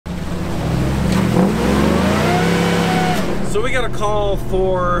So we got a call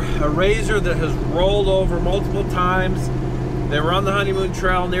for a RZR that has rolled over multiple times. They were on the honeymoon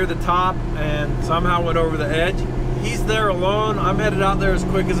trail near the top and somehow went over the edge. He's there alone. I'm headed out there as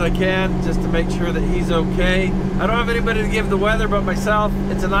quick as I can just to make sure that he's okay. I don't have anybody to give the weather but myself.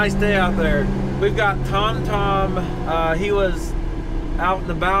 It's a nice day out there. We've got Tom. He was out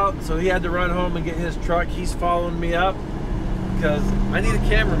and about, so he had to run home and get his truck. He's following me up because I need a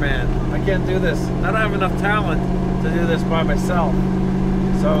cameraman. I can't do this. I don't have enough talent to do this by myself.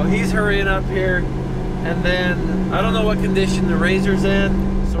 So he's hurrying up here. And then I don't know what condition the RZR's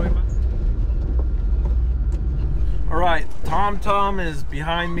in. So all right, Tom is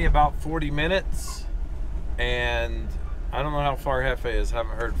behind me about 40 minutes. And I don't know how far Hefe is.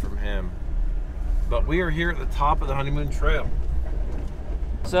 Haven't heard from him. But we are here at the top of the honeymoon trail.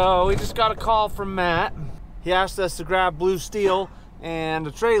 So we just got a call from Matt. He asked us to grab blue steel and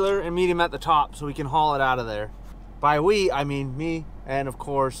a trailer and meet him at the top so we can haul it out of there. By we, I mean me and of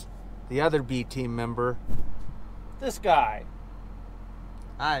course the other B team member, this guy.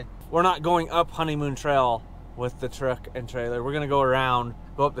 Hi. We're not going up honeymoon trail with the truck and trailer. We're gonna go around,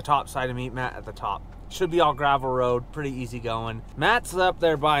 go up the top side and meet Matt at the top. Should be all gravel road, pretty easy going. Matt's up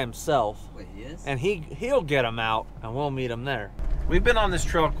there by himself. Wait, he is? And he'll get him out and we'll meet him there. We've been on this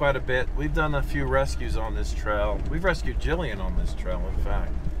trail quite a bit. We've done a few rescues on this trail. We've rescued Jillian on this trail, in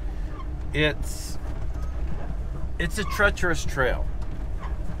fact. It's a treacherous trail.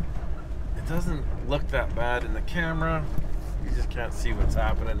 It doesn't look that bad in the camera. You just can't see what's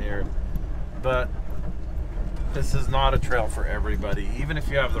happening here. But this is not a trail for everybody. Even if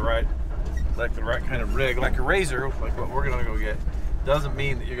you have the right kind of rig, like a RZR, like what we're gonna go get, doesn't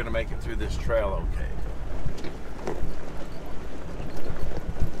mean that you're gonna make it through this trail okay.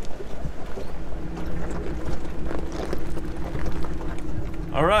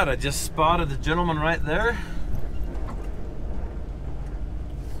 All right, I just spotted the gentleman right there.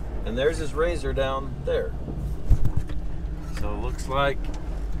 And there's his RZR down there. So it looks like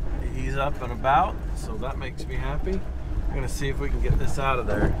he's up and about, so that makes me happy. I'm gonna see if we can get this out of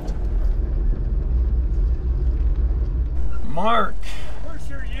there. Mark. Where's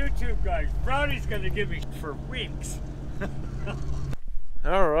your YouTube guys? Brownie's gonna give me for weeks.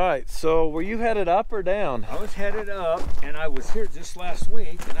 All right, so were you headed up or down? I was headed up, and I was here just last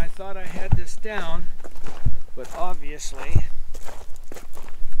week, and I thought I had this down, but obviously,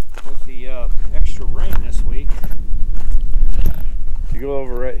 with the extra rain this week. You go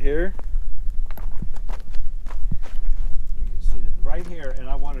over right here. You can see it right here, and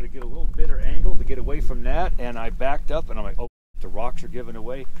I wanted to get a little better angle to get away from that, and I backed up, and I'm like, oh, the rocks are giving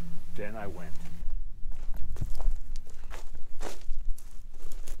away. Then I went.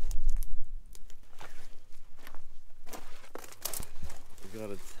 Got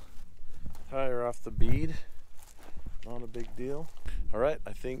a tire off the bead, not a big deal. All right,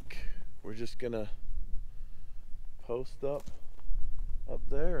 I think we're just gonna post up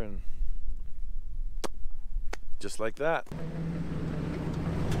there and just like that.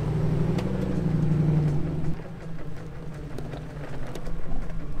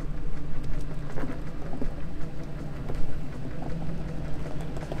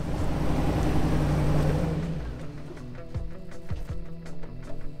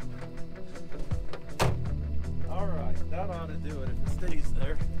 That ought to do it if it stays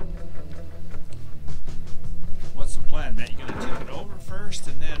there. What's the plan, Matt? You gonna tip it over first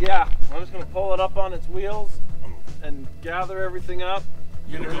and then? Yeah, I'm just gonna pull it up on its wheels and gather everything up.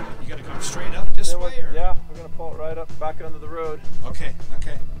 You gonna come straight up this way, or? Yeah, we're gonna pull it right up back onto the road. Okay,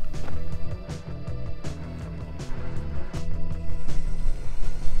 okay.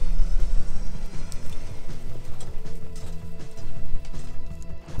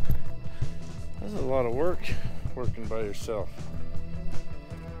 That's a lot of work. Working by yourself.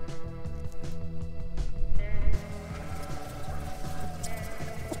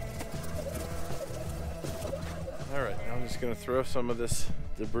 All right, now I'm just gonna throw some of this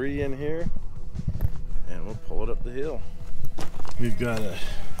debris in here and we'll pull it up the hill. We've got a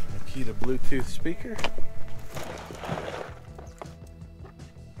Makita Bluetooth speaker.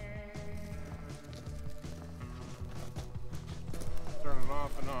 Turn it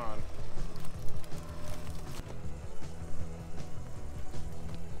off and on.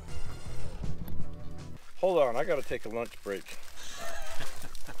 Hold on, I gotta take a lunch break.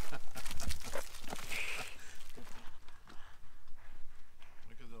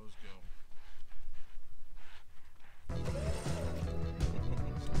 Look at those go.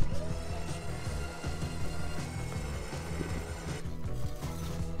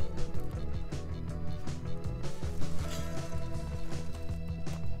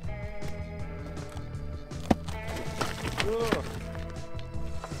 Ugh.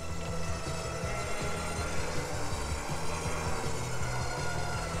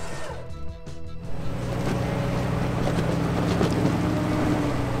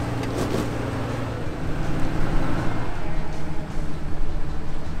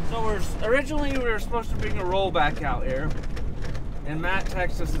 Originally, we were supposed to bring a rollback out here, and Matt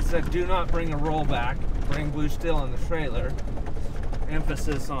texted us and said, "Do not bring a rollback. Bring blue steel in the trailer."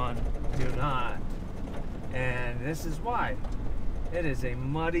 Emphasis on "do not." And this is why. It is a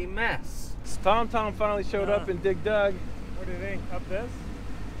muddy mess. Tom finally showed up and Dig Dug. What do you think? Up this?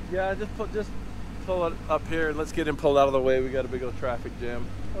 Yeah, just pull it up here and let's get him pulled out of the way. We got a big old traffic jam.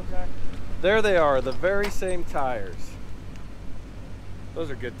 Okay. There they are, the very same tires. Those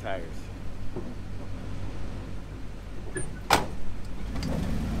are good tires.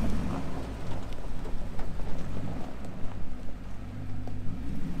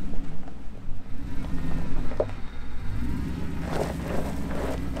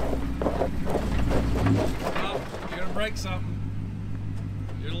 Break something.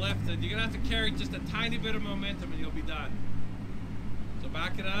 You're lifted. You're gonna have to carry just a tiny bit of momentum and you'll be done. So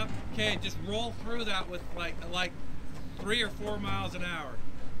back it up. Okay, just roll through that with like 3 or 4 miles an hour.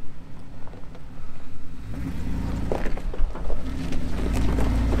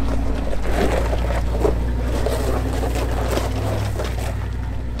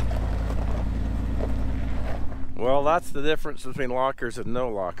 Well, that's the difference between lockers and no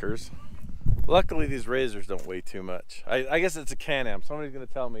lockers. Luckily, these razors don't weigh too much. I guess it's a Can-Am. Somebody's going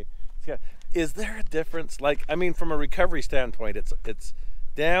to tell me. Is there a difference? Like, I mean, from a recovery standpoint, it's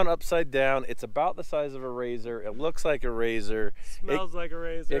down, upside down. It's about the size of a razor. It looks like a razor. Smells like a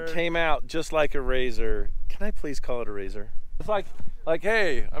razor. It came out just like a razor. Can I please call it a razor? It's like,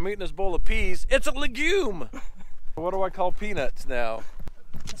 hey, I'm eating this bowl of peas. It's a legume. What do I call peanuts now?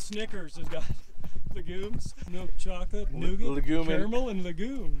 Snickers has got legumes, milk chocolate, nougat, legume caramel, and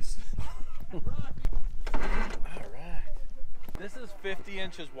legumes. All right. This is 50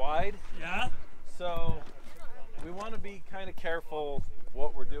 inches wide. Yeah. So we want to be kind of careful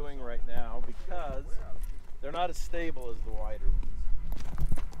what we're doing right now because they're not as stable as the wider ones.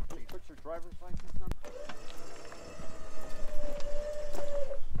 Put your driver's license number.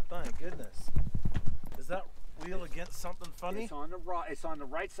 Thank goodness. Is that wheel against something funny? It's on the rock. It's on the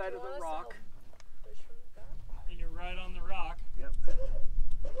right side of the rock. You're right on the rock. Yep.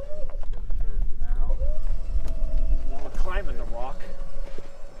 Now we're climbing the rock.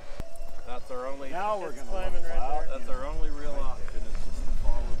 That's our only. Now we're going to climbing right there. That's our only real option. Is just to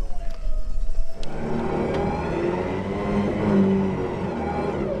follow the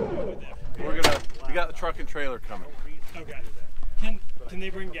wind. We got the truck and trailer coming. Okay. Can they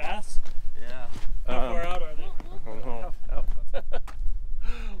bring gas? Yeah. How far out are they?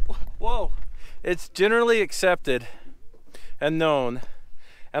 Whoa. It's generally accepted and known,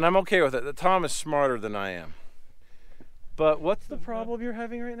 and I'm okay with it, that Tom is smarter than I am. But what's the problem you're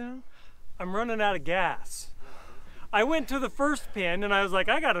having right now? I'm running out of gas. I went to the first pin and I was like,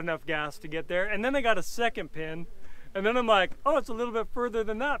 I got enough gas to get there. And then I got a second pin. And then I'm like, oh, it's a little bit further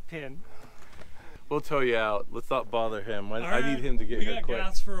than that pin. We'll tow you out. Let's not bother him. I need him to get here quick. We got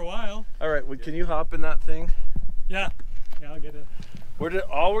gas for a while. All right, well, can you hop in that thing? Yeah. Yeah, I'll get it.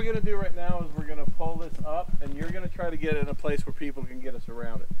 All we're going to do right now is we're going to pull this up, and you're going to try to get it in a place where people can get us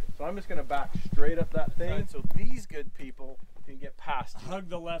around it. So I'm just going to back straight up that thing so these good people can get past you. Hug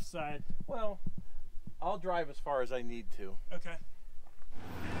the left side. Well, I'll drive as far as I need to. Okay.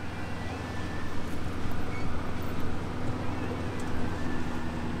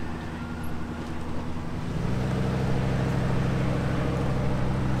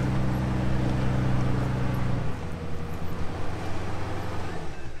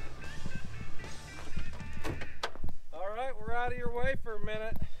 We're out of your way for a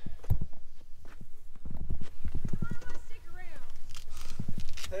minute.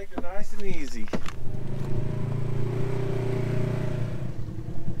 Take it nice and easy.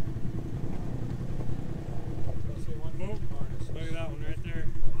 Look at that one right there.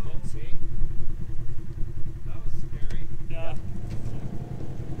 See? That was scary. Yeah.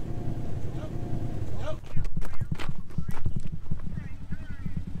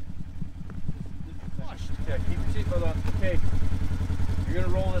 Yeah, keep your seatbelt on. Okay, you're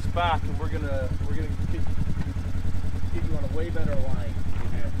gonna roll this back, and we're gonna keep you on a way better line.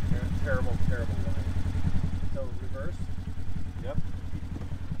 You're a terrible line. So reverse. Yep.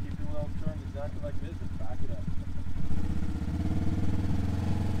 Keep your wheel turned exactly like it is, and back it up.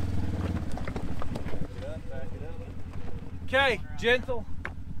 Back it up. Okay,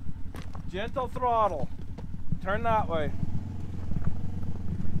 gentle throttle. Turn that way.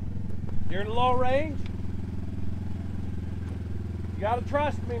 You're in low range. gotta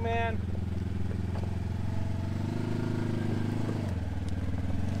trust me, man.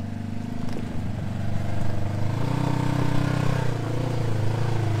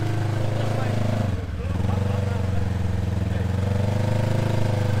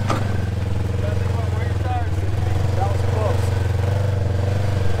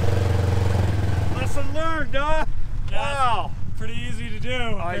 Wow, pretty easy to do.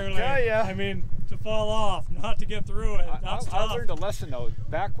 Apparently. I tell ya. I mean, to fall off, not to get through it. That's tough. I learned a lesson though.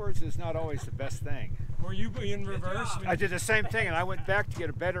 Backwards is not always the best thing. Were you in reverse? I did the same thing, and I went back to get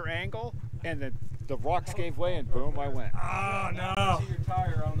a better angle, and the rocks gave way, and boom, I went. Oh no! See your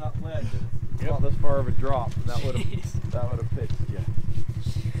tire on that ledge. It's not this far of a drop. That would have fixed you.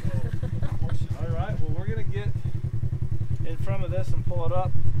 All right. Well, we're gonna get in front of this and pull it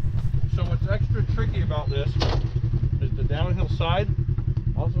up. So what's extra tricky about this is the downhill side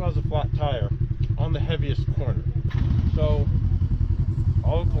also has a flat tire on the heaviest corner. So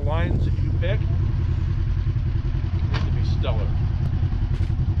all of the lines that you pick need to be stellar.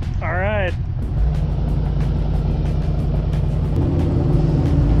 All right.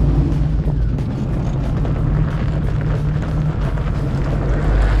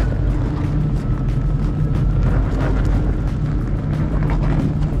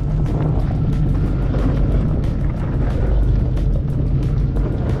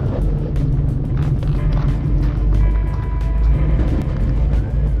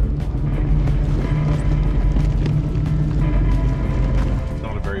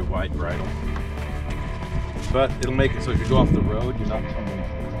 But it'll make it so if you go off the road, you're not tumbling.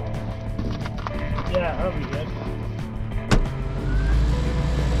 Yeah, that'll be good.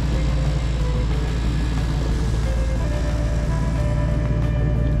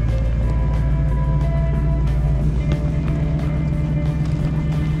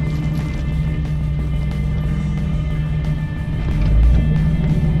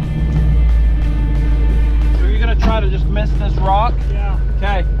 So you're gonna try to just miss this rock? Yeah.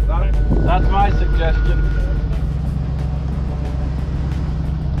 Okay, that's my suggestion.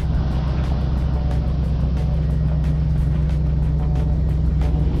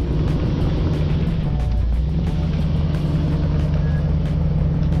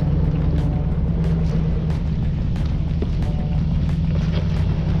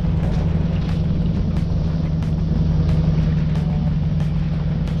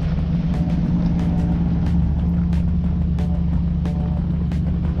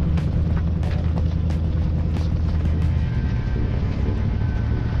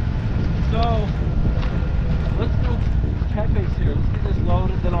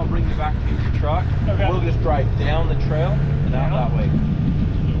 We'll just drive down the trail and out that way.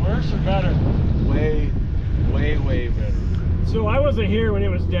 Worse or better? Way better. So I wasn't here when it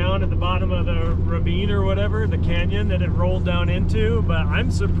was down at the bottom of the ravine or whatever, the canyon that it rolled down into, but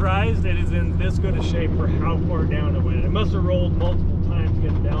I'm surprised it is in this good a shape for how far down it went. It must have rolled multiple times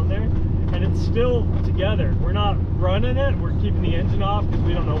getting down there, and it's still together. We're not running it, we're keeping the engine off because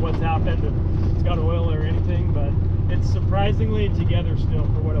we don't know what's happened, if it's got oil or anything, but it's surprisingly together still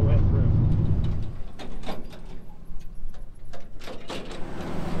for what it went through.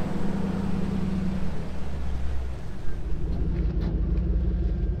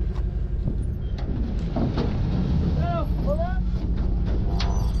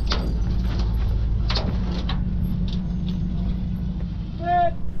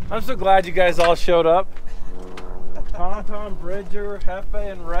 I'm so glad you guys all showed up. Tom, Bridger,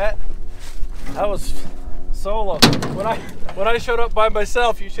 Hefe, and Rhett. That was solo. When I showed up by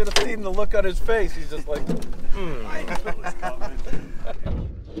myself, you should have seen the look on his face. He's just like,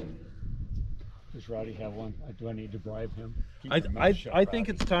 Does Roddy have one? Do I need to bribe him? I think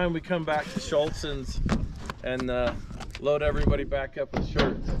it's time we come back to Schultz's and load everybody back up with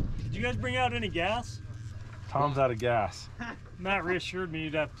shirts. Did you guys bring out any gas? Tom's out of gas. Matt reassured me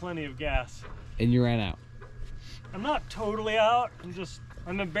you'd have plenty of gas. And you ran out. I'm not totally out.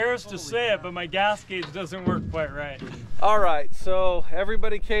 I'm embarrassed to say it, but my gas gauge doesn't work quite right. All right, so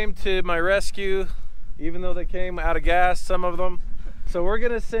everybody came to my rescue, even though they came out of gas, some of them. So we're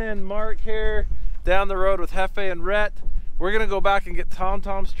gonna send Mark here down the road with Hefe and Rhett. We're gonna go back and get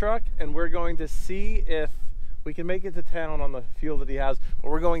Tom's truck, and we're going to see if we can make it to town on the fuel that he has,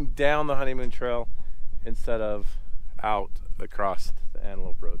 but we're going down the Honeymoon Trail instead of out across the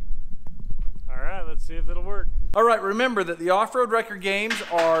Antelope Road. All right, let's see if it'll work. All right, remember that the Off-Road Record Games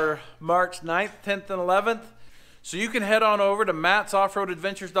are March 9th, 10th, and 11th. So you can head on over to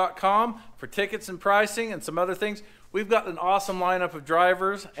mattsoffroadadventures.com for tickets and pricing and some other things. We've got an awesome lineup of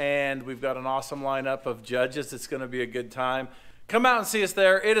drivers, and we've got an awesome lineup of judges. It's going to be a good time. Come out and see us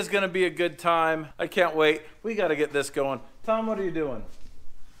there. It is going to be a good time. I can't wait. We got to get this going. Tom, what are you doing?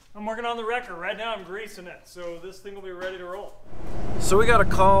 I'm working on the wrecker. Right now I'm greasing it, so this thing will be ready to roll. So we got a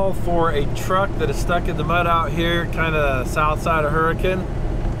call for a truck that is stuck in the mud out here, kind of south side of Hurricane.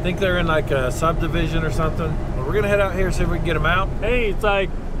 I think they're in like a subdivision or something. But we're gonna head out here and see if we can get them out. Hey, it's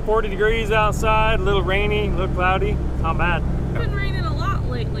like 40 degrees outside, a little rainy, a little cloudy. Not bad. It's been raining a lot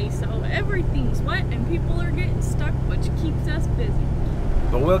lately, so everything's wet and people are getting stuck, which keeps us busy.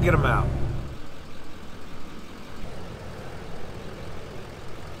 But we'll get them out.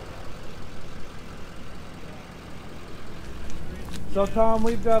 So Tom,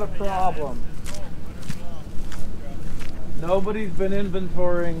 we've got a problem. Nobody's been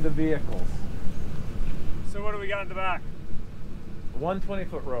inventorying the vehicles. So what do we got in the back? One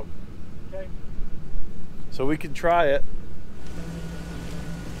 20-foot rope. Okay. So we can try it.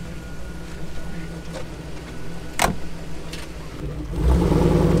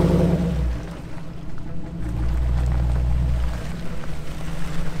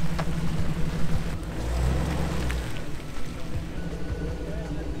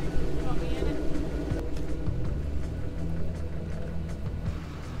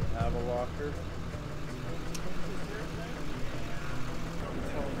 Have a locker.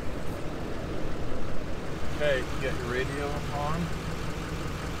 Okay, get your radio on.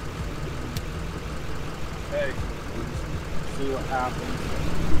 Okay, see what happens.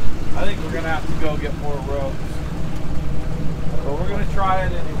 I think we're gonna have to go get more ropes, but we're gonna try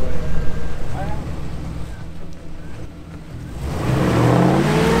it anyway.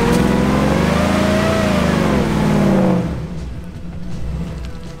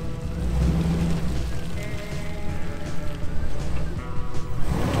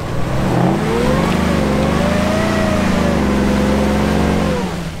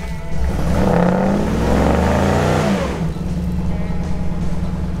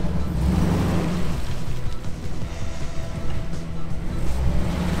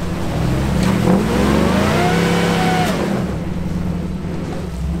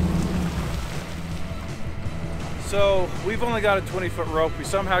 So we've only got a 20-foot rope. We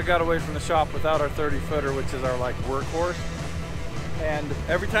somehow got away from the shop without our 30-footer, which is our like workhorse. And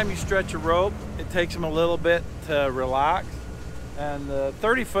every time you stretch a rope, it takes them a little bit to relax. And the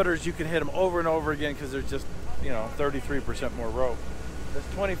 30-footers, you can hit them over and over again because there's just, 33% more rope. This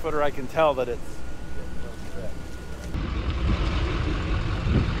 20-footer, I can tell that it's.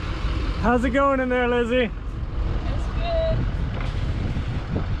 How's it going in there, Lizzie? It's good.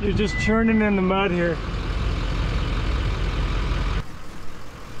 You're just churning in the mud here.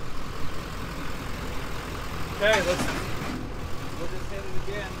 Okay, we'll just hit it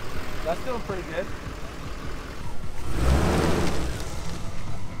again. That's doing pretty good.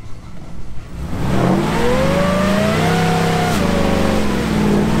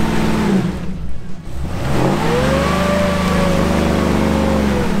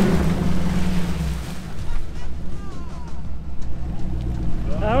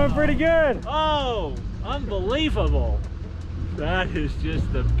 That went pretty good. Oh, unbelievable. That is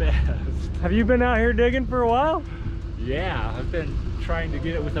just the best. Have you been out here digging for a while? Yeah, I've been trying to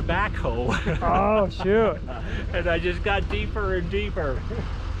get it with a backhoe. Oh, shoot. And I just got deeper and deeper.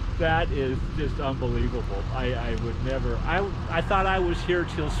 That is just unbelievable. I would never, I thought I was here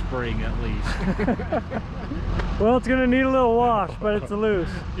till spring at least. Well, it's gonna need a little wash, but it's loose.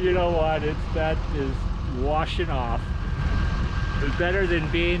 You know what, that is washing off. It's better than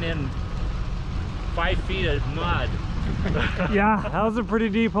being in 5 feet of mud. Yeah, that was a pretty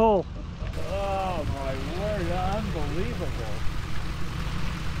deep hole. Oh my word, unbelievable.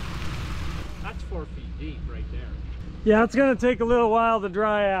 That's 4 feet deep right there. Yeah, it's gonna take a little while to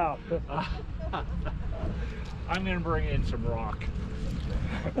dry out. I'm gonna bring in some rock.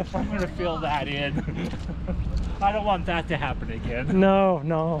 I'm gonna fill that in. I don't want that to happen again.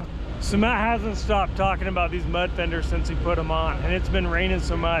 No. So Matt hasn't stopped talking about these mud fenders since he put them on, and it's been raining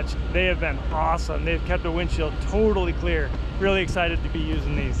so much. They have been awesome. They've kept the windshield totally clear. Really excited to be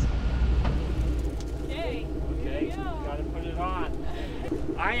using these. Okay. Okay, gotta put it on.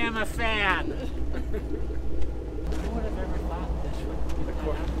 I am a fan. Who would have ever thought this would be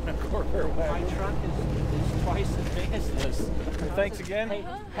a quarter way? My truck is twice as big as this. Thanks again.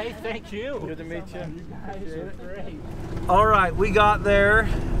 Hey, thank you. Good to meet you. You guys are great. All right, we got there,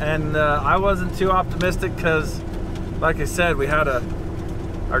 and I wasn't too optimistic because, like I said, we had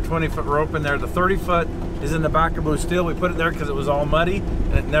our 20-foot rope in there. The 30-foot is in the back of Blue Steel. We put it there because it was all muddy,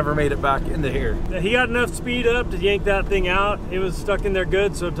 and it never made it back into here. He got enough speed up to yank that thing out. It was stuck in there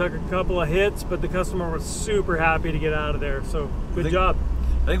good, so it took a couple of hits, but the customer was super happy to get out of there. So good job.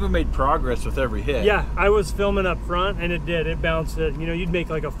 I think we made progress with every hit. Yeah, I was filming up front and it did. It bounced it. You know, you'd make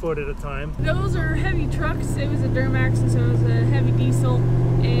like a foot at a time. Those are heavy trucks. It was a Duramax, and so it was a heavy diesel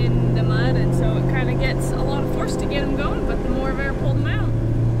in the mud, and so it kind of gets a lot of force to get them going, but the more of air pulled them out.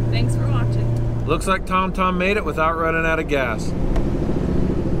 Thanks for watching. Looks like Tom made it without running out of gas.